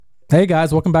Hey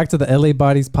guys, welcome back to the LA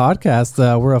Baddies podcast.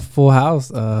 We're a full house.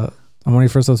 I'm one of your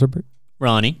first hosts,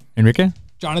 Ronnie, Enrique,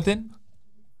 Jonathan,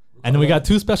 and then we got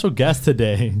two special guests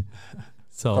today.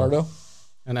 So Ricardo,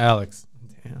 and Alex.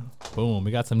 Damn. Boom,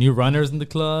 we got some new runners in the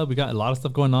club. We got a lot of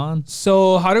stuff going on.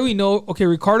 So how do we know? Okay,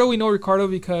 Ricardo, we know Ricardo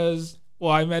because,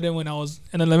 well, I met him when I was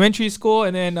in elementary school.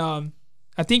 And then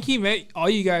I think he met all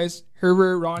you guys,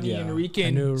 Herbert, Ronnie, and Enrique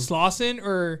in Slauson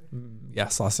or... Yeah,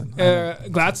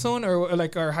 Slauson. Gladstone or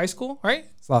like our high school, right?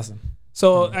 Slauson.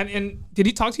 So, and did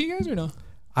he talk to you guys or no?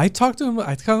 I talked to him.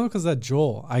 I kind of know because that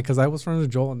Joel. Because I was friends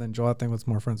with Joel, and then Joel, I think, was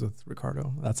more friends with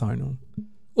Ricardo. That's how I know him.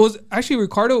 Was actually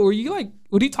Ricardo, were you like,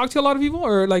 would he talk to a lot of people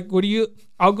or like, were you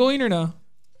outgoing or no?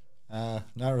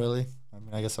 Not really. I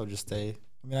mean, I guess I'll just stay.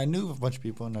 I mean, I knew a bunch of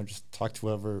people and I just talked to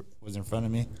whoever was in front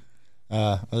of me.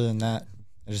 Other than that,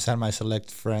 I just had my select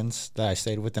friends that I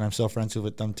stayed with, and I'm still friends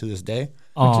with them to this day.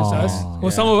 Which is us. Well,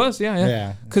 some of us, yeah.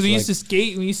 Yeah. Because we used to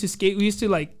skate. We used to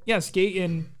skate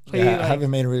and play. Yeah, I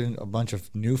haven't made really a bunch of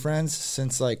new friends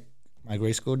since like my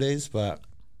grade school days, but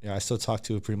yeah, I still talk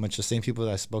to pretty much the same people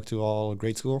that I spoke to all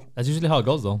grade school. That's usually how it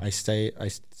goes, though. I stay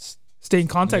in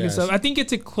contact and stuff. I think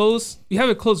it's you have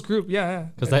a close group. Yeah.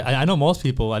 Because I know most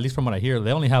people, at least from what I hear,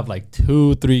 they only have like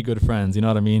 2-3 good friends. You know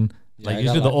what I mean? Yeah, like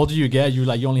usually the older you get,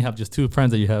 you only have just 2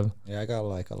 friends that you have. Yeah, I got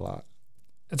like a lot.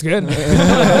 That's good.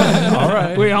 All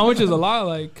right. Wait, how much is a lot?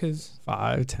 Like, cause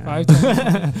 5, 10. 5,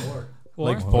 10. Four.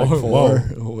 Like Whoa.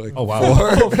 Like Oh,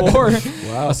 wow. 4.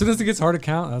 Wow. As soon as it gets hard to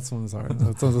count, that's when it's hard.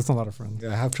 That's a lot of friends.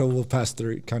 Yeah, I have trouble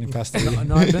counting past 3.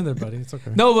 No, I've been there, buddy. It's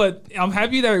okay. No, but I'm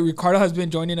happy that Ricardo has been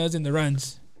joining us in the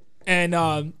runs,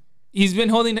 and he's been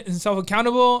holding himself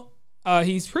accountable.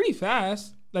 He's pretty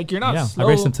fast. Like, you're not slow. I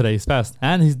raced him today. He's fast.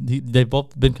 And they've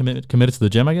both been committed to the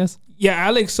gym, I guess. Yeah,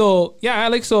 Alex. So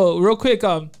real quick,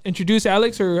 introduce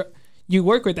Alex, or you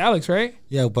work with Alex, right?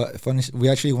 Yeah, but funny, we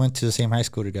actually went to the same high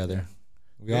school together.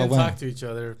 We didn't talk to each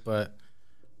other, but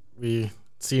we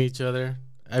see each other.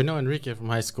 I know Enrique from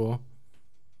high school.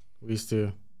 We used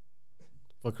to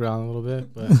fuck around a little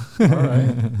bit, but all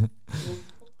right.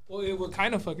 Well, we're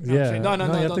kind of fucking. Yeah. No.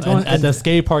 At the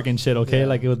skate park and shit, okay? Yeah.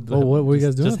 Like, what were you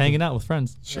guys doing? Just hanging out with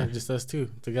friends. sure, just us two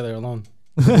together alone.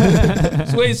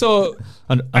 So wait,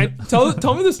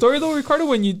 tell me the story though, Ricardo,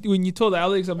 when you told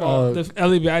Alex about the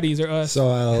LA Baddies or us.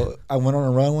 So I went on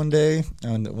a run one day,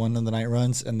 on one of the night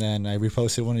runs, and then I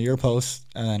reposted one of your posts,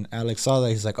 and then Alex saw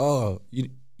that. He's like, "Oh, you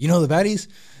know the Baddies?"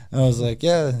 And I was like,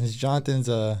 "Yeah, it's Jonathan's,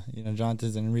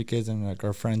 Jonathan's and Enrique's and like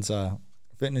our friends'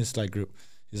 fitness like group."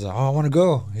 He's like, "Oh, I want to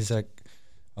go." He's like,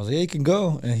 I was like, "Yeah, you can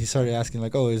go." And he started asking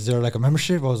like, "Oh, is there like a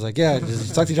membership?" I was like, "Yeah,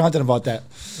 just talk to Jonathan about that."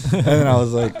 And then I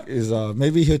was like,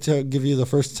 maybe he'll give you the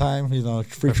first time,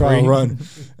 free trial run."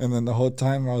 And then the whole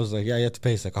time I was like, "Yeah, you have to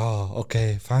pay." He's like, "Oh,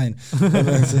 okay, fine." And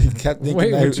then so he kept thinking,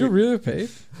 Wait, would you really pay?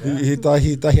 He thought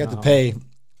he had to pay.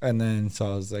 And then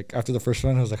so I was like, after the first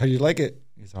run, I was like, "How do you like it?"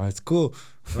 He's like, "Oh, it's cool."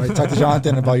 So I talked to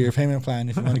Jonathan about your payment plan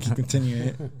if you want to keep continuing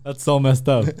it. That's so messed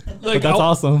up. But that's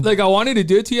awesome. Like, I wanted to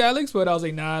do it to you, Alex, but I was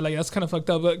like, nah, like that's kind of fucked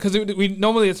up. But because we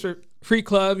normally it's for free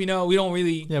club, we don't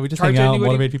really we just charge hang out,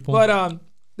 anybody. motivate people. But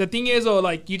the thing is,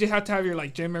 like you just have to have your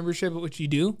like gym membership, which you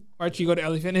do, or actually you go to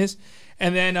LA Fitness,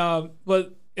 and then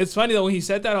but it's funny though when he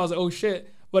said that, I was like, oh shit.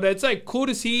 But it's like cool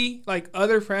to see like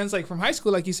other friends like from high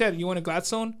school, like you said, you went to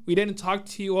Gladstone. We didn't talk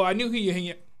to you. Well, I knew who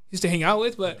you used to hang out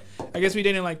with, but I guess we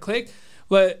didn't like click.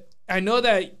 But I know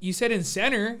that you said in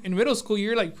center in middle school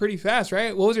you're like pretty fast,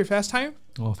 right? What was your fast time?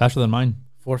 Well, faster than mine.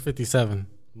 4:57.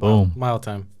 Boom. Mile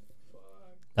time.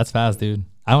 That's fast, dude.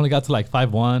 I only got to like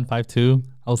 5'1", 5'2".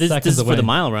 I was seconds this is away. for the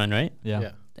mile run, right?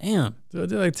 Yeah. Damn. Dude, I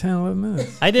did like 10, 11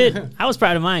 minutes. I did. I was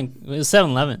proud of mine. It was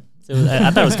 7-11. So I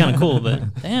thought it was kind of cool,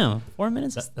 but damn, 4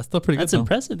 minutes. That's still pretty good. That's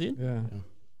impressive, dude. Yeah.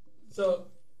 So,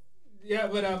 yeah,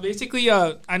 but basically,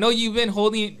 I know you've been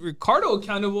holding Ricardo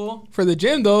accountable for the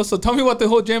gym, though. So tell me about the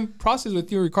whole gym process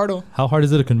with you, Ricardo. How hard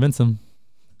is it to convince him?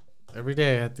 Every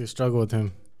day I have to struggle with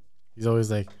him. He's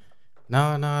always like, no,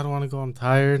 I don't want to go. I'm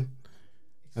tired.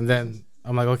 And then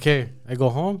I'm like, okay. I go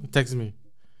home. He texts me.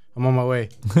 I'm on my way.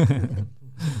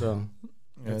 So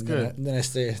it's good. Then I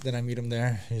stay. Then I meet him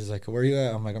there. He's like, "Where are you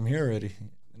at?" I'm like, "I'm here already."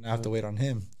 And I have to wait on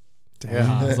him.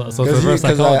 Yeah. So it's reverse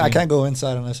psychology. I can't go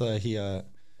inside unless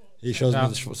he shows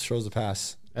me shows the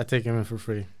pass. I take him in for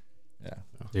free. Yeah.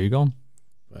 There you go.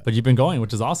 But you've been going,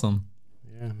 which is awesome.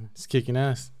 Yeah, it's kicking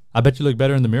ass. I bet you look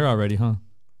better in the mirror already, huh?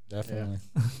 Definitely.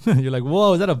 You're like,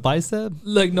 whoa, is that a bicep?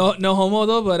 Like no homo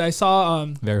though, but I saw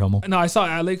Very homo. No, I saw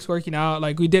Alex working out.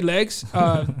 Like we did legs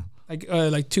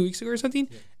like 2 weeks ago or something.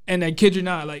 And I kid you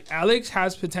not, like Alex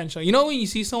has potential. You know when you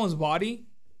see someone's body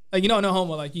Like, no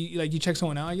homo. Like you check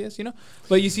someone out, I guess,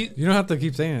 But you see, You don't have to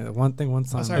keep saying it. One thing, one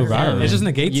time. sorry. Right. It just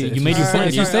negates You- it. you made your point.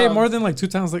 If you Sorry, say it more than like 2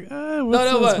 times, like, what's no, what's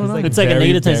but- going on? It's like a Very,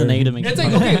 negative times a very- negative. Makes it's it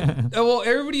like, okay, well,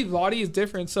 everybody's body is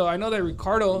different. So I know that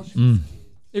Ricardo's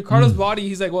body,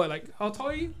 he's like, what, like, how tall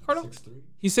are you, Ricardo? 6'3".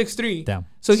 He's 6'3". Damn.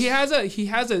 So he has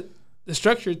the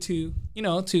structure to,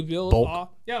 to build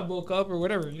bulk up or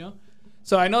whatever,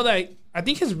 So I know that, I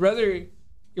think your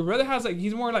brother has like,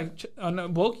 he's more like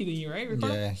bulky than you, right,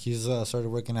 Ricardo? Yeah, he's started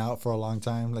working out for a long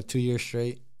time, like 2 years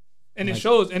straight. And it Like-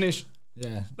 shows,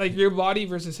 Yeah. like your body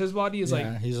versus his body is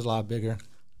like, He's a lot bigger.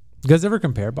 You guys ever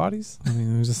compare bodies? I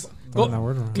mean, we just throwing that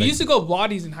word around. we used to go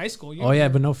bodies in high school. Oh yeah,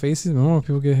 but no faces. Remember when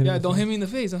people get hit? Yeah, in the don't face? hit me in the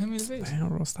face. Don't hit me in the face. Damn,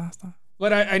 bro, stop.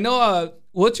 But I know,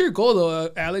 what's your goal though,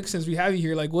 Alex, since we have you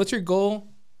here? Like, what's your goal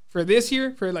for this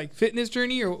year, for like fitness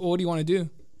journey, or what do you want to do?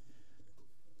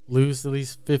 Lose at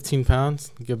least 15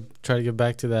 pounds. Try to get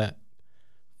back to that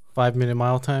 5-minute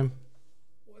mile time.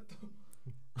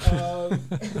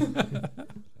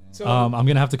 So, I'm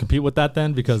gonna have to compete with that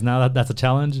then because now that's a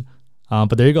challenge.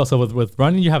 But there you go. So with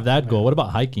running, you have that goal. What about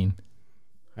hiking?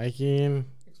 Hiking.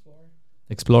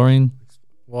 Exploring?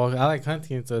 Well, I like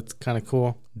hunting, so it's kind of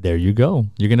cool. There you go.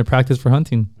 You're gonna practice for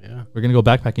hunting. Yeah, We're gonna go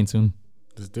backpacking soon.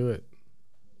 just do it.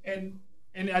 and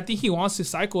I think he wants to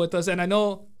cycle with us. And I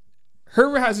know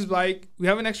Herbert has his bike. We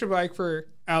have an extra bike for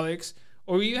Alex,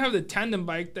 or we have the tandem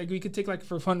bike that we could take like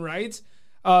for fun rides.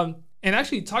 And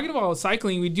actually, talking about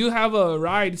cycling, we do have a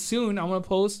ride soon. I'm gonna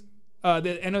post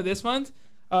the end of this month.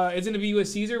 It's gonna be with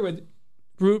Caesar with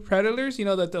Brute Predators.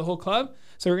 That the whole club.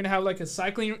 So we're gonna have like a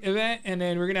cycling event, and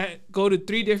then we're gonna go to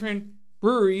 3 different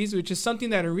breweries, which is something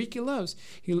that Enrique loves.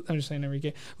 I'm just saying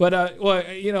Enrique, but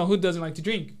who doesn't like to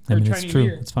drink I or mean, try it's new true.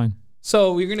 beer? It's fine.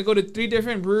 So we're gonna go to 3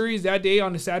 different breweries that day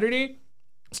on a Saturday.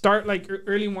 Start like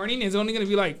early morning. It's only gonna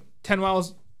be like 10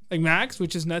 miles like max,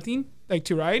 which is nothing like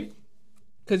to ride.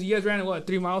 Because you guys ran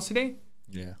 3 miles today.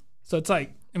 Yeah. So it's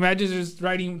like, imagine just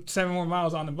riding 7 more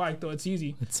miles on the bike though. It's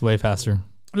easy. It's way faster.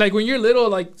 Like when you're little,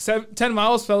 like 10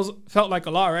 miles felt like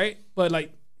a lot, right? But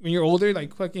like when you're older,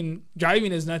 like fucking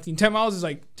driving is nothing. 10 miles is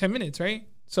like 10 minutes, right?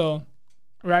 So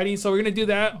riding. So we're gonna do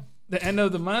that the end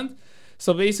of the month.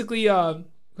 So basically,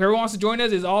 whoever wants to join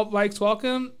us is all bikes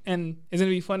welcome, and it's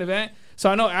gonna be a fun event. So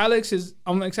I know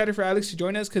I'm excited for Alex to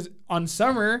join us because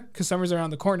summer's around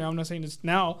the corner. I'm not saying this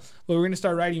now, but we're gonna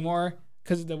start riding more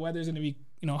because the weather's gonna be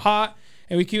hot,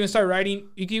 and we can even start riding.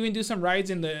 You can even do some rides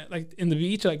in the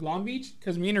beach, like Long Beach,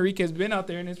 because me and Enrique has been out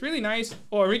there and it's really nice.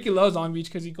 Well, Enrique loves Long Beach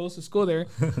because he goes to school there,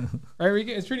 right,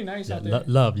 Enrique? It's pretty nice out there.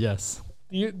 Love, yes.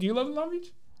 Do you love Long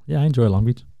Beach? Yeah, I enjoy Long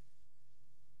Beach.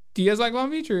 Do you guys like Long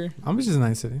Beach or Long Beach is a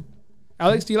nice city.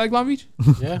 Alex? Do you like Long Beach?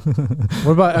 Yeah.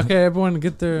 What about everyone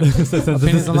get their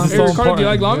opinions on Long Hey, Beach? Ricardo, do you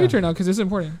like Long Yeah. Beach or no? Because it's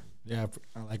important. Yeah,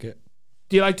 I like it.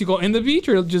 Do you like to go in the beach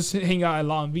or just hang out at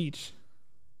Long Beach?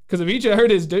 Because the beach I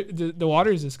heard is the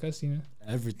water is disgusting.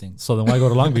 Everything. So then why go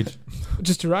to Long Beach?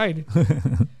 Just to ride.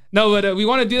 No, but we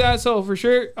want to do that. So for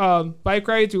sure, bike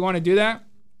rides, we want to do that.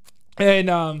 And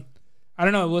I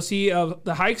don't know. We'll see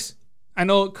the hikes. I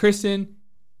know Kristen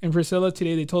and Priscilla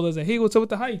today, they told us that, hey, what's up with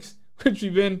the hikes? Which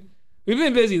we've been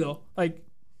busy though. Like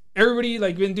everybody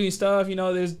been doing stuff.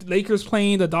 There's Lakers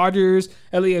playing, the Dodgers,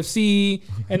 LAFC,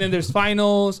 and then there's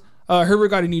finals. Herbert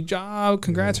got a new job.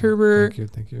 Congrats, Herbert.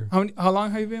 Thank you. How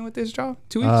long have you been with this job?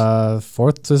 2 weeks?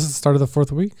 Fourth. So this is the start of the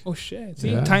 4th week. Oh shit!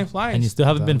 See, Yeah. time flies. And you still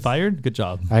haven't been Does. fired? Good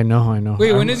job. I know.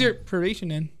 Wait, when is your probation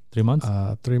in? 3 months?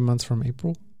 3 months from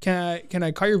April. Can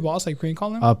I call your boss like prank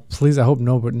call him? Please, I hope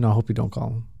no, but no, I hope you don't call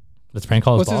him. Let's prank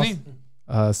call his What's boss. his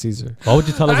name? Caesar. Why would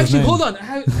you tell us his Actually, name? hold on.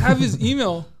 I have his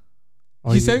email.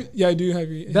 Oh, He you- said, "Yeah, I do have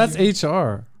your." That's email.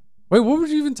 HR. Wait, what would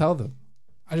you even tell them?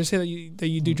 I just say that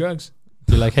you do drugs.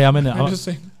 Be like, hey, I'm just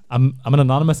saying. I'm an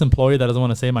anonymous employee that doesn't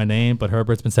want to say my name, but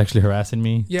Herbert's been sexually harassing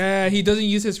me. Yeah, he doesn't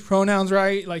use his pronouns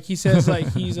right. Like he says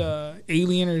like he's a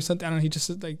alien or something. I don't know. He just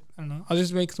said like I don't know. I'll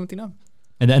just make something up.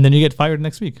 And then you get fired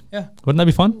next week. Yeah. Wouldn't that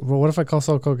be fun? Well, what if I call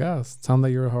Soco Gas? Tell them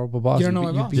that you're a horrible boss. You don't know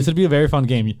my boss. This would be a very fun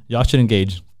game. Y'all should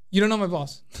engage. You don't know my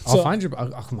boss. I'll find you.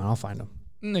 Come on, I'll find him.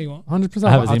 No, you won't. 100%. I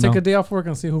have his I'll take email. a day off work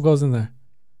and see who goes in there.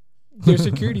 Your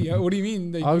security. What do you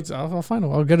mean? Like, I'll find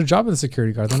him. I'll get a job as a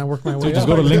security guard. Then I work my way So just up.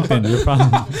 go to LinkedIn. You're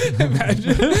fine.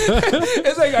 imagine.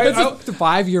 It's like It's a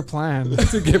 5-year plan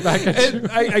to get back at you.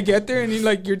 and I get there and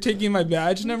you're taking my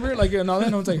badge number and all that.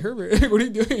 And I was like, Herbert, what are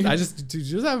you doing? Do you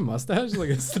just have a mustache? Like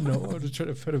it's no, I'm just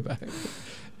trying to put it back.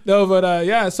 No, but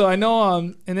yeah. So I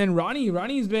know. And then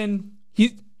Ronnie's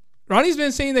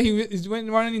been saying that he's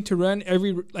been wanting to run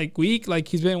every week. Like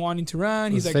he's been wanting to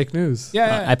run. He's It's like, fake news.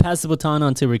 yeah. I passed the baton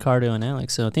on to Ricardo and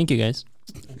Alex, so thank you guys.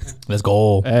 Let's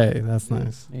go. Hey, that's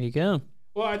nice. There you go.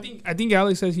 Well, I think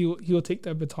Alex says he will take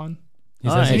that baton. He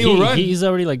says he will run. He's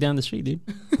already like down the street, dude.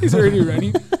 He's already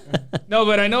running. No,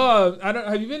 but I know. I don't.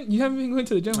 Have you been? You haven't been going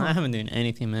to the gym? I Huh? haven't been doing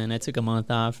anything, man. I took a month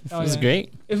off. It Oh, was yeah.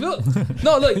 great. It feels.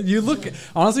 No, look. You look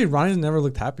honestly, Ryan's never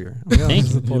looked happier.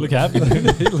 Thank you look happy.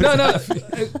 No.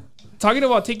 Talking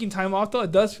about taking time off though,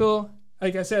 it does feel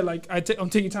like I said. Like I'm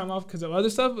taking time off because of other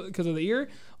stuff, because of the ear.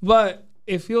 But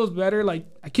it feels better. Like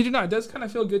I kid you not, it does kind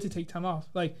of feel good to take time off.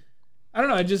 Like I don't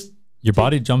know. I just. Your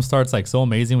body jump starts like so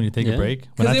amazing when you take a break.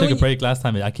 When I took a break last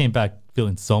time, I came back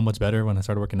feeling so much better when I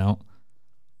started working out.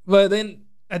 But then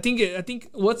I think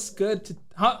what's good to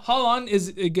how long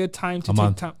is a good time to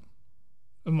take time?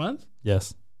 A month?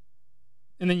 Yes.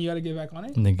 And then you got to get back on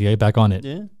it. And then get back on it.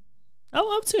 Yeah.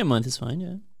 Oh, up to a month is fine.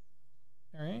 Yeah.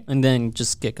 All right. And then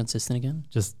just get consistent again.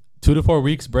 Just 2 to 4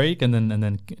 weeks break and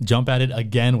then jump at it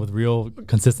again with real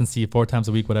consistency 4 times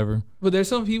a week, whatever. But there's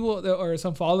some people or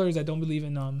some followers that don't believe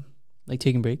in like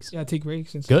taking breaks. Yeah, take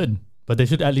breaks and stuff. Good. But they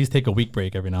should at least take a week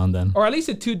break every now and then. Or at least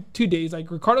a two days. Like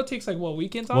Ricardo takes like what,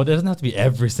 weekends off? Well, it doesn't have to be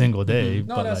every single day.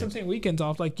 No, but that's what I'm saying. Weekends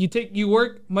off. Like you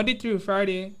work Monday through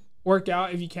Friday, work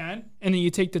out if you can, and then you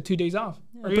take the 2 days off.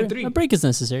 Yeah, or even 3. A break is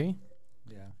necessary.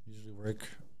 Yeah, usually work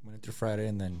Monday through Friday,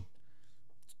 and then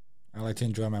I like to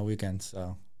enjoy my weekends.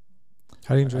 So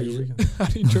How do you enjoy your weekend? How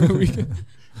do you enjoy a weekend?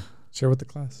 Share with the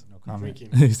class. no comment.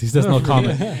 he says no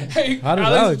comment. Hey, How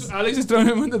does Alex is throwing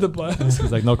him under the bus.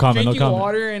 He's like, no comment, no Drinking comment.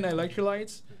 water and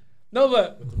electrolytes. No,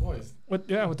 but With the boys.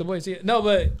 with the boys. Yeah. No,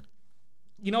 but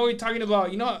you know we're talking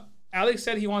about. You know, Alex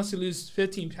said he wants to lose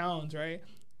 15 pounds, right?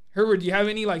 Herbert, do you have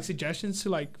any like suggestions to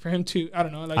like for him to? I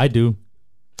don't know. Like I do.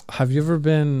 Have you ever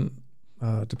been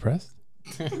depressed?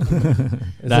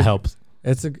 That helps.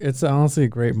 It's honestly a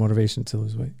great motivation to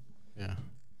lose weight. Yeah.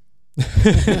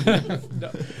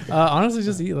 Honestly,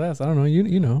 just eat less. I don't know.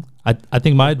 You know. I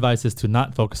think my advice is to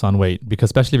not focus on weight because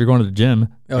especially if you're going to the gym,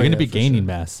 you're going to be for gaining sure.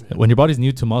 mass. When your body's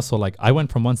new to muscle, like I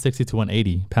went from 160 to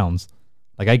 180 pounds.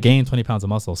 Like I gained 20 pounds of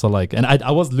muscle. So like, and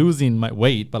I was losing my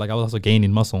weight, but like I was also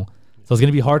gaining muscle. So it's going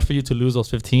to be hard for you to lose those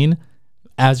 15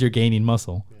 as you're gaining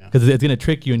muscle because it's going to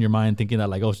trick you in your mind thinking that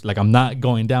like, oh, like I'm not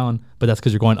going down, but that's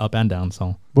because you're going up and down.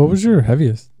 So What was your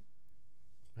heaviest?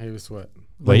 Hey, was what?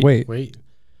 Weight. Weight.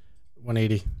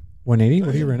 180, 180.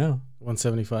 What are you right now?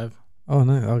 175. Oh,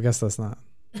 nice. I guess that's not.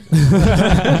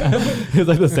 it's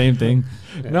like the same thing.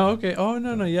 No, okay. Oh,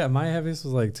 no. Yeah, my heaviest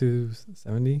was like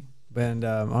 270. And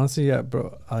honestly, yeah,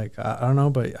 bro. Like I don't know,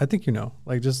 but I think you know.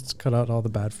 Like just cut out all the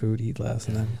bad food, eat less,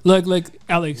 and then. Look,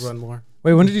 Alex. Run more.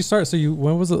 Wait, when did you start? So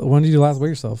when did you last weigh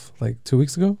yourself? Like 2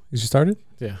 weeks ago? You started?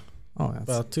 Yeah. Oh, that's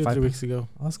About 2 5 3 weeks ago.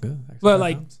 Oh, that's good. Actually, But 5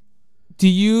 like, pounds. do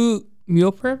you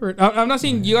meal prep or? I'm not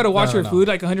saying you got to watch No, your no. food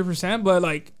like 100%, but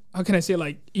like, how can I say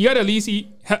like you got to at least eat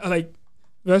like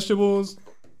vegetables,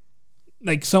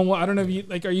 like somewhat. I don't know if you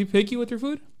like. Are you picky with your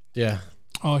food? Yeah.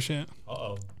 Oh shit.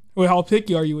 Uh-oh. Wait, how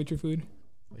picky are you with your food?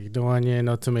 Like no onion,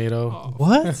 no tomato. Oh,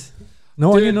 What?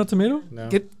 No Dude. onion, no tomato. No.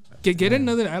 get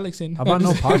another Alex in. How about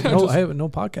no Just- podcast? No, just- I have no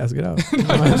podcast. Get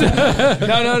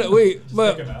out. no. Wait,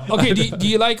 but okay. Do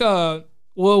you like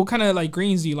what kind of like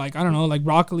greens do you like? I don't know, like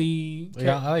broccoli. Like,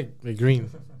 I like green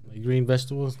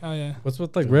vegetables. Oh yeah. What's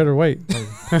with like red or white?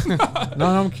 Like, no,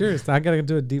 I'm curious. I gotta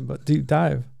do a deep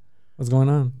dive. What's going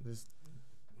on?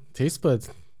 Taste buds.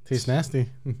 Taste nasty.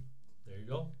 There you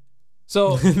go.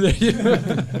 So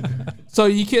so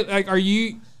you can like, are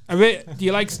you? I bet do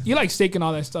you like steak and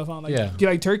all that stuff on? Like, Yeah. Do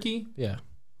you like turkey? Yeah.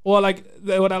 Well, like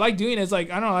what I like doing is like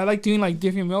I don't know. I like doing like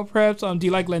different meal preps. Do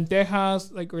you like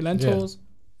lentejas, like or lentils,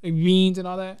 like beans and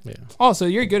all that? Yeah. Oh, so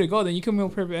you're good to go. Then you can meal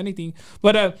prep anything.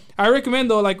 But I recommend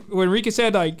though, like when Rika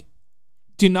said, like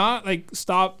do not like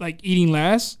stop like eating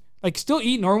less. Like still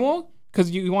eat normal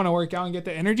because you want to work out and get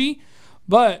the energy.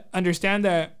 But understand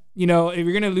that if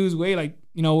you're gonna lose weight, like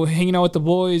hanging out with the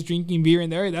boys, drinking beer in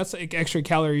there, that's like extra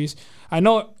calories. I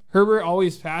know Herbert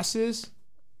always fasts, which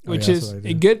yeah, that's is what I do.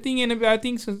 a good thing and a bad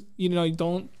thing. So you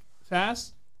don't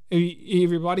fast. If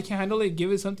your body can't handle it,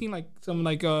 give it something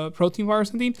like a protein bar or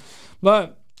something.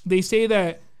 But they say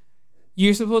that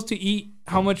you're supposed to eat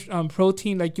how much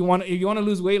protein like if you want to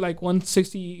lose weight like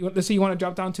 160. Let's say you want to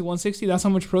drop down to 160. That's how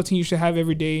much protein you should have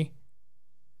every day.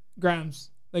 Grams.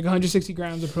 Like 160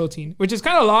 grams of protein, which is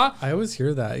kind of a lot. I always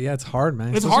hear that. Yeah, it's hard,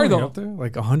 man. It's Especially hard, when you're though. Up there.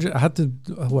 Like 100. I had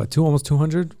to almost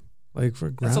 200. Like for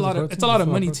grams That's a lot of protein. it's a lot That's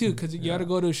of money protein. too, because you got to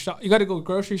go to shop. You got to go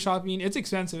grocery shopping. It's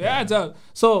expensive. It adds up.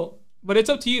 So, but it's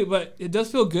up to you. But it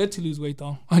does feel good to lose weight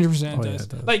though. 100% Oh, does. yeah, it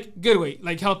does. Like good weight,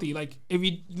 like healthy. Like if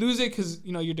you lose it because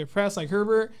you're depressed, like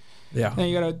Herbert, Yeah. then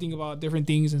you got to think about different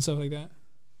things and stuff like that.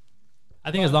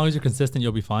 I think as long as you're consistent,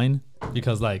 you'll be fine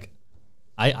because like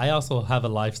I also have a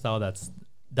lifestyle that's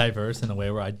diverse in a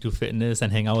way where I do fitness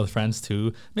and hang out with friends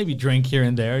too. Maybe drink here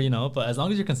and there, you know. But as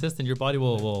long as you're consistent, your body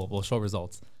will show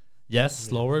results. Yes,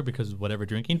 slower because whatever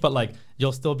drinking, but like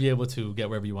you'll still be able to get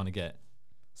wherever you want to get.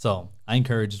 So I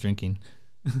encourage drinking.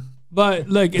 But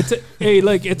like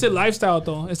it's a lifestyle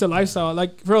though. It's a lifestyle.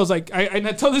 Like bros, like I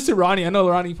tell this to Ronnie. I know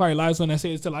Ronnie probably laughs when I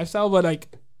say it's a lifestyle, but like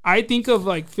I think of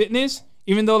like fitness,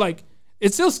 even though like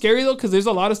it's still scary though, because there's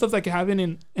a lot of stuff that can happen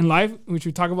in life, which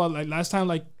we talked about like last time.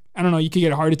 Like I don't know, you could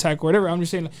get a heart attack or whatever. I'm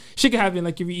just saying like, shit can happen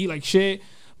like if you eat like shit.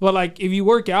 But like if you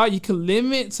work out, you can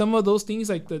limit some of those things,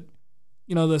 like the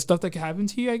stuff that can happen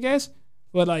to you, I guess.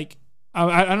 But like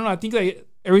I don't know. I think like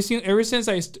ever since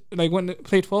I like when I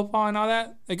played football and all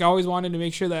that, like I always wanted to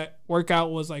make sure that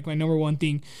workout was like my number one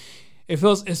thing. It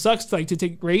sucks like to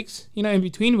take breaks, in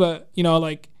between, but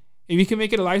like if you can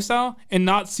make it a lifestyle and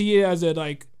not see it as a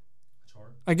like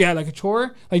a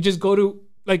chore, like just go to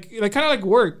like kind of like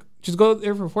work, just go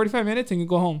there for 45 minutes and you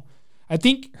go home. I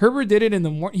think Herbert did it in the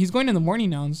morning. He's going in the morning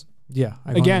now. Yeah,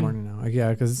 I go in the morning now.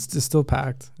 Yeah, because it's still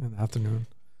packed in the afternoon.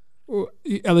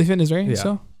 LA Fitness, right? Yeah.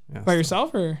 So by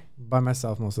yourself or by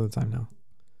myself most of the time now.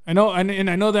 I know, and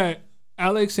I know that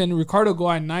Alex and Ricardo go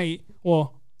at night.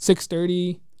 Well,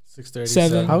 6:30,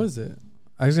 7. How is it?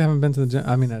 I actually haven't been to the gym.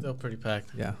 I mean, Still pretty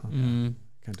packed. yeah, Mm.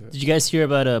 can't do it. Did you guys hear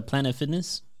about Planet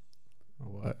Fitness?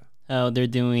 What? How they're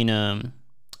doing,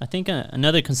 I think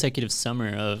another consecutive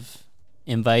summer of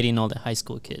inviting all the high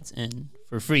school kids in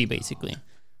for free, basically.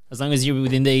 As long as you're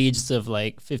within the ages of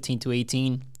like 15 to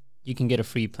 18, you can get a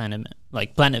free Planet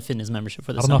Fitness membership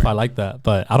for the I don't summer. know if I like that,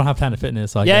 but I don't have Planet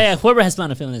Fitness. So I Yeah, guess. whoever has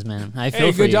Planet Fitness, man, I feel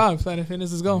Hey, for good you. job, Planet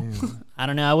Fitness. Let's go. I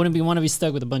don't know. I wouldn't want to be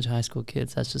stuck with a bunch of high school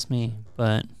kids. That's just me.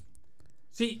 But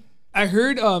See, I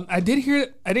heard, I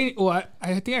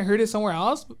think I heard it somewhere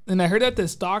else, and I heard that the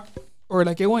stock or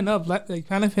like it went up. Like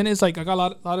Planet Fitness, like I got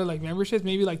a lot of like memberships.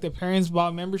 Maybe like the parents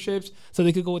bought memberships so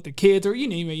they could go with the kids or you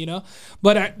name it,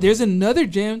 But there's another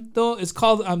gym though. It's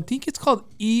called I think it's called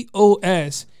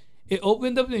EOS. It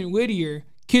opened up in Whittier.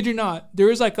 Kid or not, there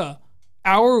was like a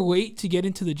hour wait to get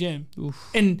into the gym. Oof.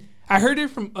 And I heard it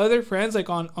from other friends like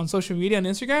on social media and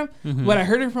Instagram. Mm-hmm. But I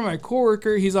heard it from my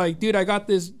coworker. He's like, dude, I got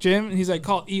this gym. And he's like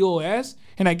called EOS.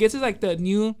 And I guess it's like the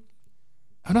new,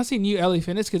 I'm not saying new LA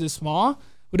Fitness because it's small,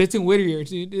 but it's in Whittier.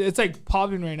 It's like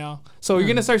popping right now. So you're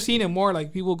gonna start seeing it more,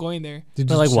 like people going there. but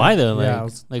like, why though?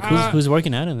 Like, Yeah, who's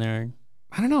working out in there?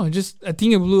 I don't know. I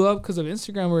think it blew up because of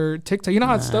Instagram or TikTok. You know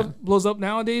how stuff blows up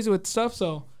nowadays with stuff.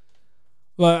 So,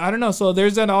 but I don't know. So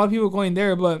there's a lot of people going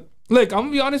there. But look, I'm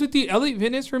gonna be honest with you. LA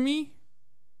Fitness for me,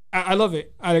 I love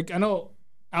it. I know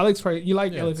Alex probably you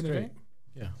like LA Fitness, great. right?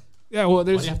 Yeah. Yeah. Well, Why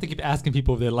do there's. you have to keep asking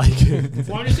people if they like it?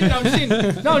 Well, I'm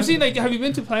just saying. Like, have you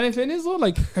been to Planet Fitness though?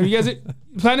 Like, have you guys?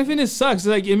 Planet Fitness sucks.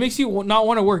 Like, it makes you not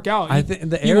want to work out. I think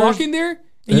the you air walk in there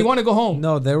and you want to go home.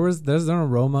 No, there's an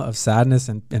aroma of sadness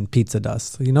and pizza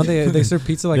dust. They serve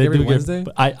pizza like They every do get- Wednesday.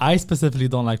 but I specifically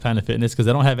don't like Planet Fitness because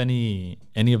they don't have any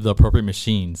of the appropriate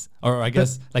machines, or I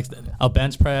guess like a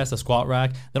bench press, a squat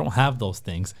rack. They don't have those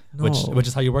things, No. which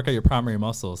is how you work out your primary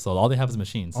muscles. So all they have is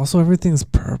machines. Also, everything's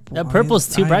purple. That purple's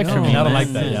too bright for know. me, I don't man.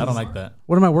 like that. Yeah, I don't like that.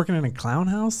 What am I working in a clown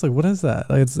house? Like, what is that?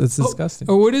 Like, it's disgusting.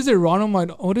 Or what is it,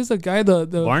 Ronald? What is the guy? The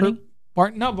Barney?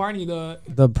 Not Barney.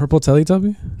 The purple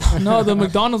Teletubby, No, the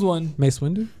McDonald's one. Mace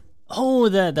Windu. Oh,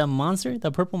 the monster,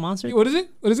 the purple monster. What is it?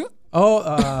 What is it?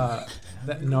 Oh,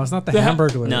 no, it's not the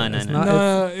Hamburglar. No, It's no. not-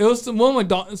 No, it was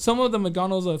some of the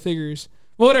McDonald's figures.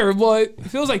 Whatever, but it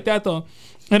feels like that though.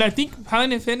 And I think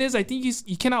Planet Fitness, I think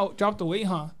you cannot drop the weight,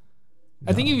 huh?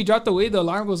 I think if you drop the weight, the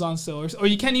alarm goes on still, or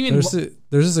you can't even.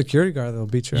 There's a security guard that'll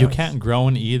beat your You ass. can't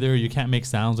groan either. You can't make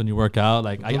sounds when you work out.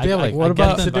 Like I Don't they have, like, I what get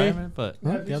about the today? environment, but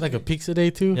You have like a pizza day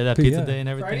too. yeah, that Yeah. pizza day and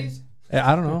everything. Fridays?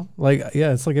 I don't know. Like,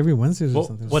 yeah, it's like every Wednesday or Well,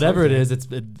 something. whatever it is, it's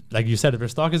like you said, if your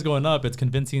stock is going up, it's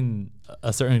convincing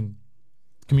a certain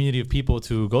community of people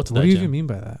to go to What that do you gym. even mean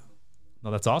by that? No,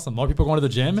 that's awesome. More people are going to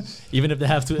the gym, even if they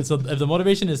have to. So if the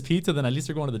motivation is pizza, then at least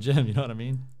they're going to the gym. You know what I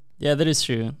mean? Yeah, that is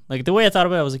true. Like the way I thought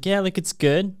about it, I was like, yeah, like it's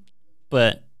good,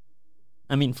 but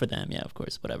I mean, for them, yeah, of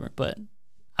course, whatever. But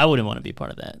I wouldn't want to be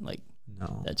part of that, like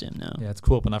No. that gym. No, Yeah, it's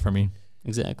cool, but not for me.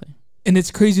 exactly. And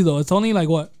it's crazy though. It's only like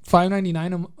what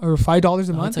 $5.99 or $5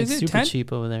 a Oh, month. it's like Is it super 10?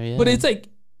 cheap over there. Yeah, But it's like,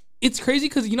 it's crazy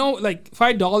because like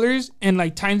 $5 and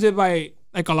like times it by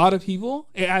like a lot of people,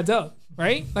 it adds up,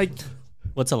 right? Like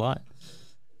what's a lot?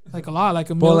 a lot, like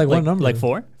a Well, million. like what number? Like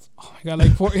 4? Oh my god,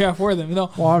 like four of them.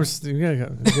 Well, I'm just you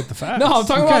gotta get the facts. No, I'm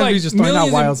talking You about, can't like, be just throwing out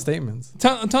millions wild and- statements.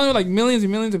 I'm telling you, like millions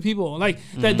and millions of people, like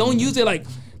that don't use it. Like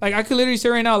I could literally say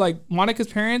right now, like Monica's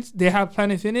parents, they have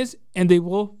Planet Fitness and they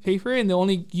will pay for it, and they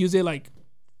only use it like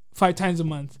 5 times a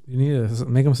month. You need to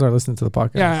make him start listening to the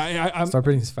podcast. Yeah, I'm Start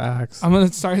putting his facts. I'm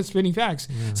gonna start spitting facts.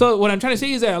 Yeah. So what I'm trying to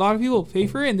say is that a lot of people pay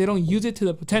for it and they don't use it to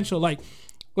the potential. Like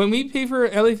when we pay for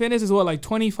LA Fitness is what, like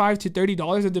 $25 to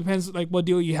 $30. It depends like what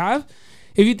deal you have.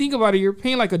 If you think about it, you're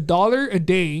paying like $1 a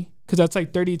day because that's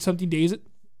like 30 something days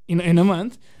in a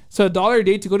month. So $1 a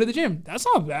day to go to the gym. That's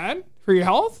not bad for your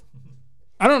health.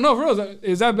 I don't know, bro.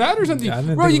 Is that bad or something? Yeah, I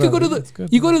didn't bro, think you could go about to it. That's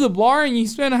good, you bro. go to the bar and you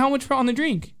spend how much on the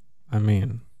drink? I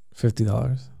mean,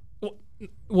 $50.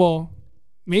 Well,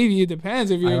 maybe it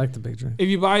depends if I you like the big drink. if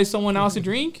you buy someone else a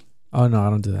drink. Oh no, I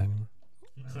don't do that anymore.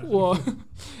 Well,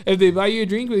 if they buy you a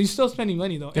drink, but you're still spending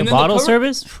money though. The then bottle cover-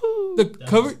 service, the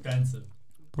cover. expensive.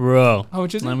 bro. How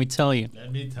much is Let it? me tell you.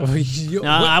 Let me tell Oh, you. yo, No,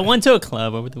 I went to a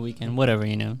club over the weekend. Whatever,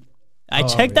 you know. I Oh,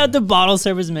 checked yeah. out the bottle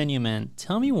service menu, man.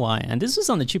 Tell me why. And this was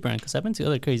on the cheaper end because I've been to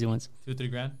other crazy ones. 2-3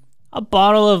 grand. A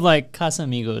bottle of like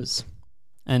Casamigos,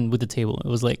 and with the table, it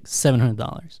was like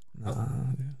 $700. nah,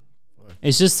 dude.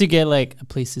 It's just to get like a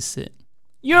place to sit.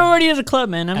 You're already at a club,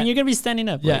 man. I mean, And- you're gonna be standing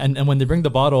up. Yeah, like- and when they bring the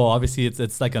bottle, obviously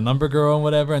it's like a number girl and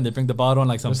whatever, and they bring the bottle and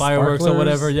like some There's fireworks or sparklers.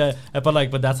 whatever. Yeah,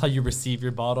 but that's how you receive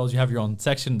your bottles. You have your own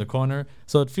section in the corner,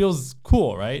 so it feels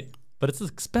cool, right? But it's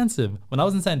expensive. When I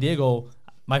was in San Diego,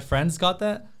 my friends got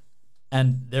that,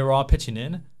 and they were all pitching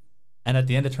in, and at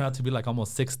the end it turned out to be like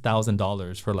almost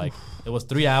 $6,000 for like it was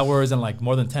 3 hours and like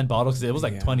more than 10 bottles. 'Cause it was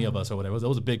like Yeah. 20 of us or whatever. It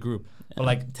was a big group, but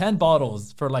like 10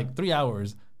 bottles for like 3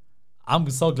 hours. I'm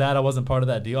so glad I wasn't part of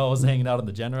that deal. I was hanging out in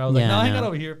the general. I was Yeah, like, no, I hang out know.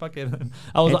 over here. Fuck it. It's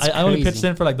I only pitched crazy.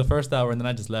 in for like the first hour and then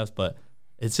I just left. But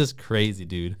it's just crazy,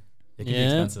 dude. It can be Yeah.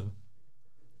 expensive.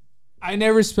 I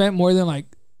never spent more than like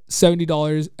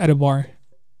 $70 at a bar.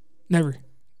 Never.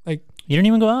 Like, you don't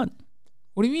even go out.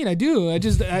 what do you mean? I do. I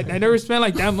never spent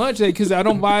like that much, like, because I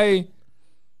don't buy.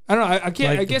 I don't know. I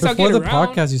can't. I Like, guess I'll before get the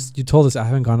around. podcast, you told us I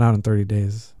haven't gone out in 30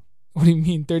 days. What do you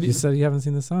mean 30? You said you haven't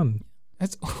seen the sun.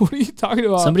 That's what are you talking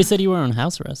about? Somebody said you were on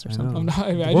house arrest or I something. know. I'm not.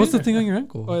 Imagine. What was the thing on your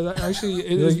ankle? Oh, that actually,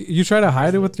 it You, is, like, you try to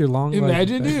hide it with your long. like,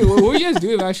 imagine, thing. dude. What would you guys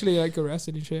do if actually like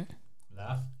arrested and shit?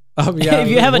 Oh, If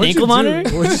you have an what'd ankle you do?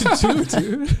 monitor? What'd you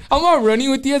do, dude? I'm not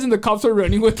running with you guys, and the cops are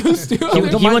running with us too. He, Don't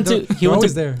he mind, went to they're he went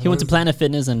always to there. he went to Planet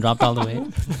Fitness and dropped all the weight.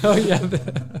 Oh yeah.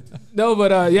 No,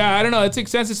 but yeah, I don't know. It's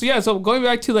expensive. So yeah, so going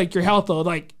back to like your health though,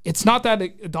 like it's not that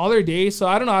 $1 a day. So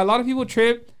I don't know. A lot of people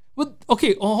trip. But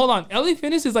okay, well, hold on. LA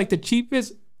Fitness is like the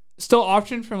cheapest still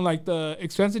option from like the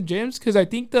expensive gyms because I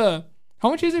think how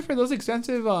much is it for those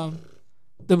expensive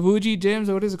the bougie gyms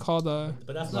or what is it called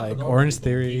But that's Like Orange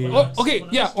Theory. oh okay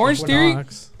yeah Orange Theory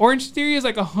Equinox. Orange Theory is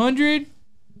like 100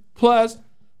 plus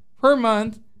per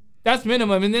month. That's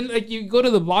minimum. And then like you go to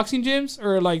the boxing gyms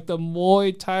or like the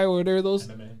Muay Thai or whatever those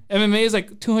MMA is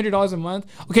like $200 a month.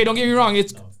 Okay, don't get me wrong.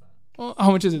 It's well,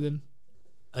 how much is it then?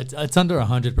 It's under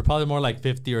 100, but probably more like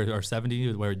 50 or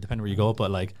 70, where depending where you go.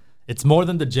 But like it's more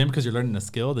than the gym because you're learning a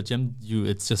skill. The gym,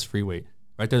 it's just free weight.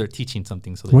 Right there, they're teaching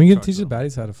something. So they When you charge can teach the you.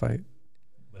 baddies how to fight,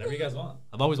 Whatever you guys want.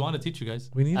 I've always wanted to teach you guys.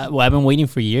 we need. Well, I've been waiting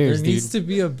for There years, needs dude. to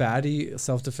be a baddie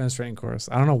self-defense training course.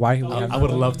 I don't know why we have. I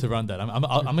would love to run that. I'm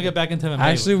gonna get back into MMA.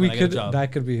 Actually, we when I get a could. job.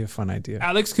 That could be a fun idea.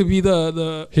 Alex could be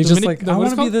the He's just like, I what want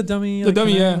is to it be called? the dummy. The like,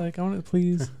 dummy, can I, yeah. Like, I want to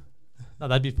please. No,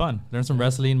 that'd be fun. Learn some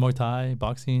wrestling, Muay Thai,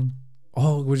 boxing.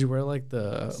 Oh, would you wear like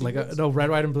the no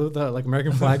red, white, and blue, the like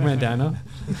American flag bandana?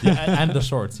 Yeah, and the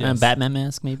shorts. Yes. And Batman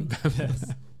mask, maybe.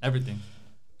 Yes. Everything.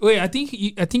 Wait, I think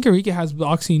Enrique has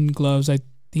boxing gloves. I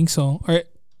think so. All right.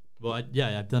 Well, I've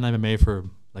done MMA for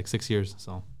like 6 years.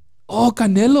 So Oh,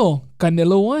 Canelo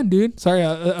won, dude. Sorry,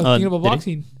 I was thinking about did he?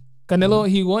 boxing. Canelo,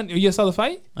 he won. You saw the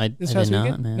fight I this did past not,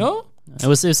 weekend? man. No, It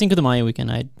was Cinco de Mayo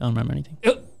weekend. I don't remember anything.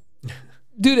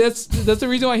 dude, that's the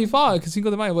reason why he fought because Cinco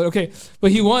de Mayo. But okay,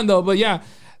 but he won though. But yeah,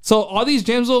 so all these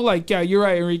gyms will like, yeah, you're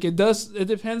right, Enrique. It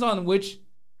depends on which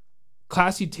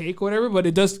class you take, or whatever. But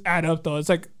it does add up though. It's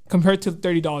like compared to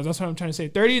 $30. That's what I'm trying to say.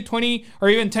 30 to 20 or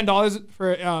even $10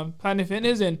 for Planet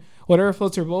Fitness and whatever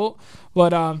floats your boat.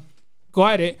 But go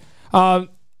at it.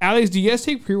 Alex, do you guys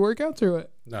take pre-workouts or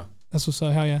what? No. That's what's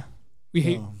up. Hell yeah. We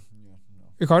hate No,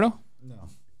 Ricardo. no.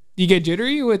 Do you get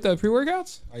jittery with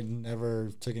pre-workouts? I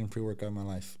never taken pre-workout in my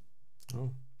life.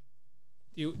 Oh,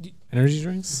 Do energy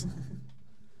drinks.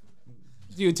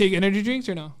 you take energy drinks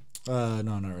or no? No,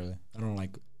 not really. I don't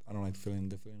like feeling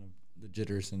the feeling of the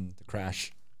jitters and the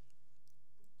crash.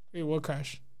 Wait, what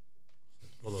crash?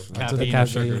 That's what the Caffeine,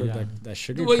 caffeine- sugar. yeah. That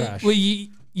sugar Wait, crash.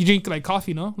 you drink like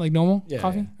coffee, no? Like normal Yeah,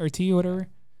 coffee yeah. or tea or whatever.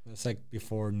 It's like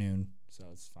before noon, so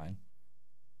it's fine.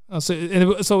 Oh,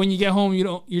 so when you get home,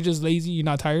 you're just lazy. You're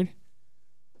not tired.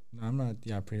 No, I'm not.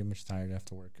 Yeah, pretty much tired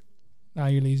after work. Nah,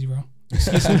 you're lazy, bro.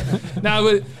 No,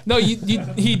 but no, he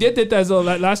did that as well.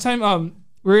 Last time,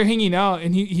 we were hanging out,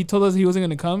 and he told us he wasn't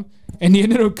gonna come, and he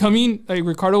ended up coming. Like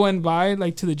Ricardo went by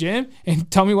like to the gym and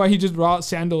tell me why he just brought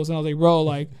sandals, and I was like, bro,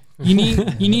 like you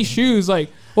need shoes, like,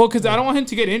 well, because I don't want him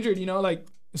to get injured, you know, like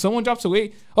if someone drops a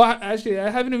weight. Oh, actually,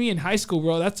 that happened to me in high school,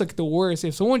 bro. That's like the worst.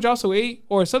 If someone drops a weight,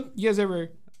 or you guys ever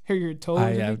hurt your toe?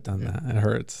 I've done that. It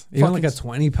hurts. Even like a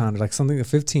 20 pounder, like something at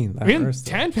 15. That even hurts.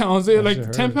 10 pounds,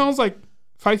 like 10 pounds, like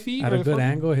 5 feet. At a good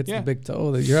angle, hits the big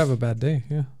toe. You have a bad day.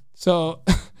 Yeah. So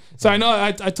I know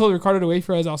I told Ricardo to wait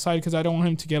for us outside because I don't want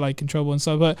him to get like in trouble and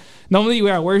stuff. But normally,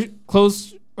 wear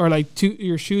clothes or like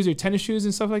your shoes or tennis shoes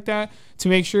and stuff like that to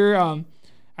make sure.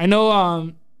 I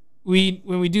know when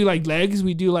we do like legs,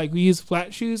 we use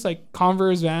flat shoes like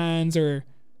Converse, Vans, or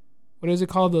what is it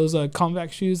called? Those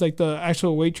combat shoes, like the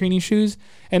actual weight training shoes.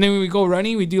 And then when we go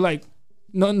running, we do like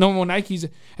normal Nikes.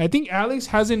 I think Alex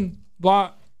hasn't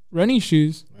bought running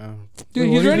shoes. Wow. Dude,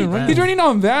 he's running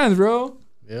on Vans, bro.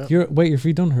 Yeah. Your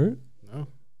feet don't hurt? No.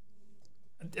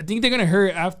 I think they're gonna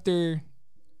hurt after.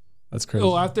 That's crazy.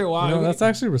 Oh, after a while. You know, that's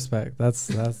actually respect. That's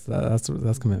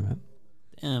commitment.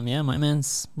 Damn, yeah, my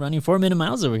man's running 4-minute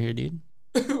miles over here, dude.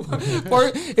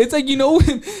 Or it's like, you know,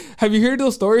 have you heard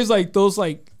those stories, like those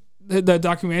like the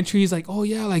documentaries, like, oh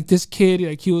yeah, like this kid,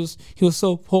 like he was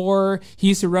so poor, he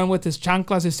used to run with his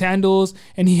chanclas, his sandals,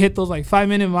 and he hit those like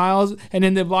 5-minute miles, and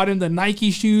then they bought him the Nike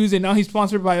shoes, and now he's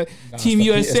sponsored by Team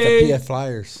USA. It's the PF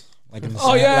Flyers, like in the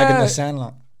like in the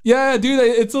Sandlot. Yeah, dude,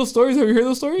 it's those stories. Have you heard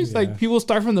those stories? Yeah. Like people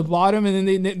start from the bottom, and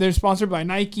then they're sponsored by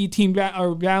Nike,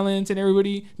 or Balance, and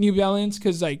everybody, New Balance,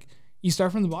 because like you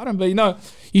start from the bottom. But you know,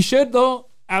 you should though,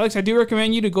 Alex. I do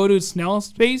recommend you to go to Snell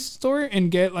Space store and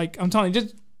get like, I'm telling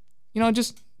you,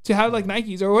 just to have like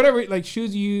Nikes or whatever like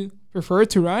shoes you prefer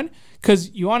to run, because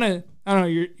you want to, I don't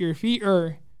know, your feet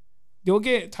they'll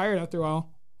get tired after a while.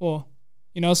 Well,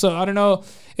 you know, so I don't know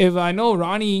if I know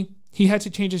Ronnie. He had to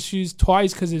change his shoes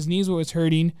twice because his knees was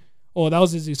hurting. Oh, that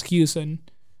was his excuse. And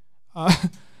no,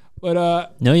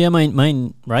 yeah,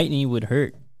 my right knee would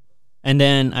hurt, and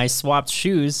then I swapped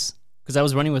shoes because I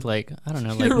was running with like, I don't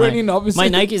know, like my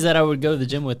Nikes that I would go to the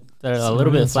gym with that are a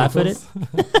little bit flat footed,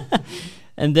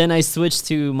 and then I switched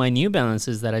to my New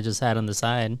Balances that I just had on the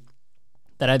side.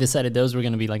 That I decided those were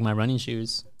gonna be like my running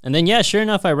shoes, and then yeah, sure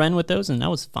enough, I ran with those and that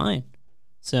was fine.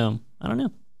 So I don't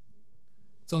know.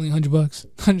 It's only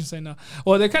 $100. I'm just saying no.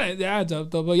 Well, they kind of adds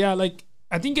up though. But yeah, like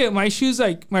I think my shoes,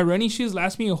 like my running shoes,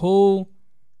 last me a whole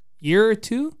year or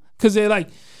two, because they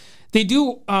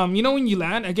do. You know, when you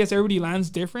land, I guess everybody lands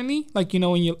differently. Like, you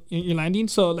know, when you're landing,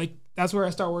 so like that's where I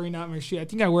start wearing out my shoe. I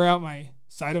think I wear out my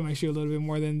side of my shoe a little bit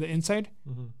more than the inside.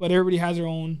 Mm-hmm. But everybody has their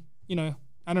own. You know,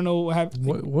 I don't know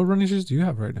what running shoes do you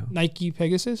have right now? Nike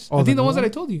Pegasus. I think the ones that I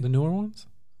told you. The newer ones.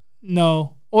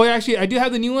 No. Oh, actually, I do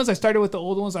have the new ones. I started with the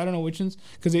old ones. I don't know which ones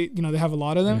because they have a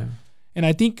lot of them, yeah. And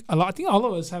I think all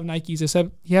of us have Nikes except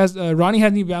Ronnie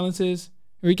has New Balances.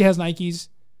 Enrique has Nikes.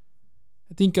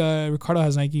 I think Ricardo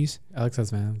has Nikes. Alex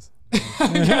has Vans.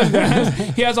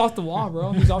 He has off the wall,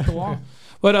 bro. He's off the wall.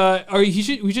 But we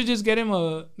should just get him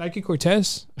a Nike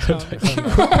Cortez. Alex.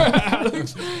 I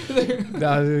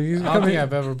don't think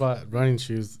I've ever bought running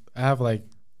shoes. I have like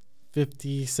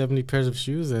 50, 70 pairs of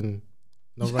shoes and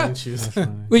no running shoes.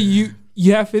 Wait,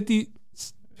 you have 50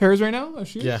 pairs right now of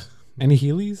shoes? Yeah. Any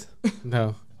Heelys?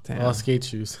 No. Damn. All skate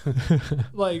shoes.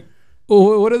 Like,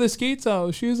 what are the skates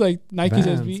shoes? Like Nike's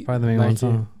Vans, SB? probably the main ones,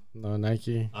 huh? No,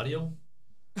 Nike. Audio?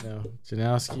 No.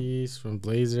 Janowski's from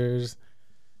Blazers.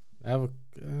 I have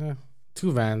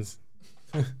 2 Vans.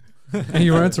 And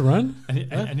you run to run?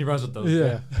 And he runs with those.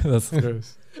 Yeah. That's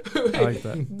gross. I like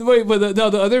that. Wait, but the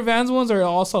other Vans ones are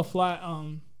also flat.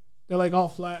 They're like all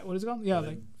flat. What is it called? Yeah,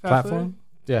 like platform.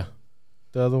 Yeah,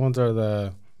 the other ones are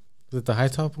the high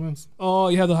top ones. Oh,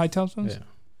 you have the high top ones. Yeah,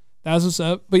 that's what's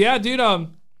up. But yeah, dude.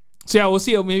 So yeah, we'll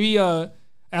see. Maybe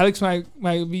Alex might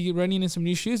be running in some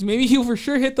new shoes. Maybe he'll for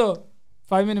sure hit the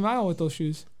 5-minute mile with those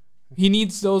shoes. He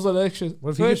needs those extra. What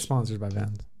if he gets sponsored by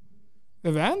Vans?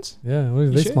 The Vans? Yeah, what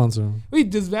if they sponsor him? Wait,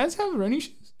 does Vans have running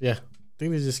shoes? Yeah, I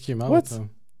think they just came out with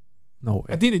them. No way.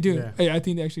 I think they do. Yeah, I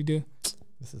think they actually do.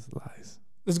 This is lies.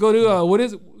 Let's go to what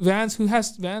is Vans? Who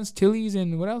has Vans? Tilly's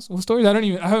and what else? What stores? I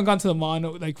haven't gone to the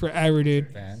mall like forever,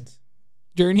 dude. Vans.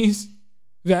 Journeys.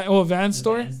 Vans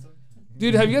store.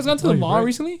 Dude, have you guys gone to the mall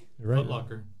recently? You're right. Foot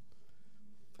Locker.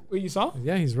 Wait, you saw?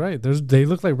 Yeah, he's right. They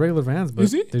look like regular Vans, but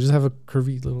they just have a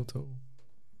curvy little toe.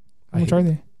 How much are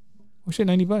they? Oh shit,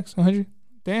 $90, 100.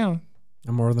 Damn.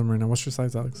 I'm more of them right now. What's your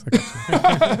size, Alex? I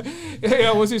got you.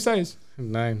 Yeah, what's your size?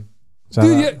 9. Shout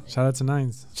out to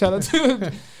 9s. Shout out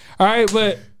to. All right,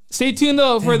 but stay tuned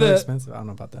though for the expensive. I don't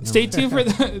know about that. Stay tuned for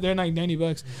they're like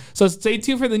 $90. So stay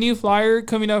tuned for the new flyer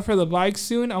coming up for the bike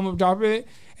soon. I'm gonna drop it,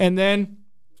 and then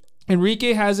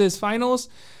Enrique has his finals.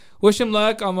 Wish him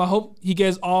luck. I hope he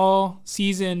gets all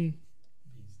season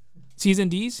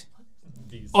D's.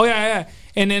 Oh yeah.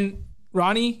 And then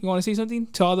Ronnie, you want to say something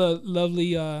to all the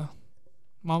lovely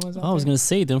mamas out I was there? gonna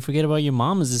say, don't forget about your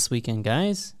mamas this weekend,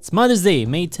 guys. It's Mother's Day,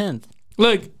 May 10th.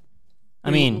 Look,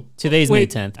 I mean, today's May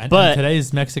 10th, And but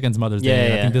today's Mexican's Mother's Day.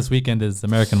 Yeah, I yeah. think this weekend is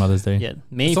American Mother's Day. yeah,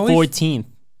 May It's only 14th.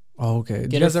 Oh, okay.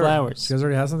 Get her flowers. You guys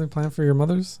already have something planned for your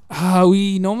mothers?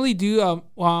 we normally do.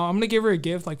 Well, I'm gonna give her a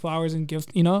gift, like flowers and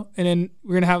gift, and then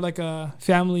we're gonna have like a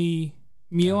family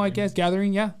meal, I guess,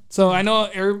 gathering. Yeah. So I know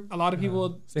a lot of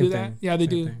people Same do thing. that. Yeah, they Same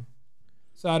do. thing.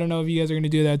 So I don't know if you guys are gonna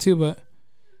do that too, but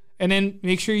and then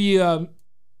make sure you,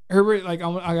 Herbert, like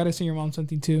I gotta send your mom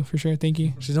something too for sure. Thank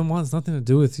you. She don't want it's nothing to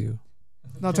do with you.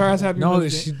 No, Tara's happy. No,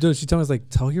 Mother's Day. she told me, it's like,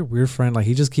 tell your weird friend, like,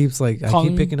 he just keeps, like, I Calling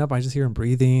keep me? picking up, I just hear him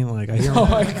breathing, like, I hear him, Oh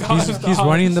my God, he's stop.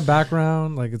 running in the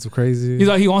background, like, it's crazy. He's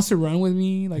like he wants to run with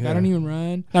me. Like I Yeah. don't even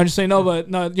run. No, I'm just saying no, but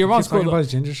no, your mom's He's cool talking though. about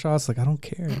his ginger shots, like, I don't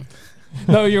care.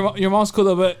 No, your mom's cool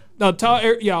though. But no, tell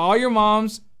all your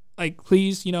moms, like,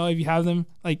 please, if you have them,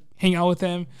 like, hang out with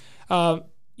them.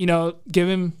 Give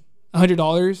him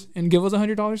 $100 and give us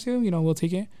 $100 too. We'll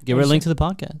take it. Give her a link to the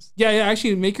podcast. Yeah.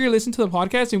 Actually, make her listen to the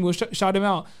podcast and we'll shout him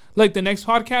out. Like the next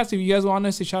podcast, if you guys want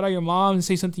us to shout out your mom and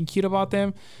say something cute about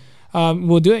them,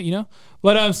 we'll do it.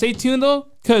 But stay tuned though,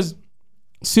 because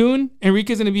soon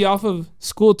Enrique's gonna be off of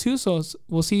school too. So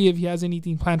we'll see if he has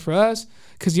anything planned for us.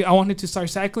 Because I wanted to start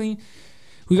cycling.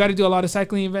 We got to do a lot of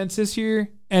cycling events this year,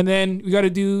 and then we got to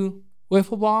do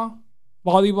wiffle ball,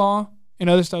 volleyball, and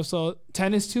other stuff. So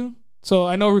tennis too. So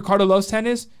I know Ricardo loves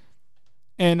tennis,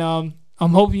 and I'm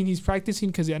hoping he's practicing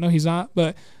because I know he's not.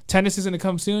 But tennis is gonna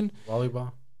come soon.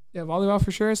 Volleyball. Yeah, volleyball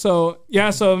for sure. So yeah,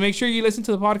 so make sure you listen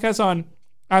to the podcast on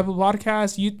Apple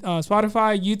Podcasts,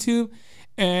 Spotify, YouTube,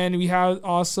 and we have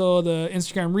also the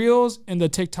Instagram Reels and the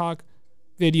TikTok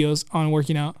videos on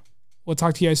working out. We'll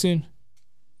talk to you guys soon.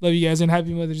 Love you guys and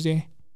happy Mother's Day.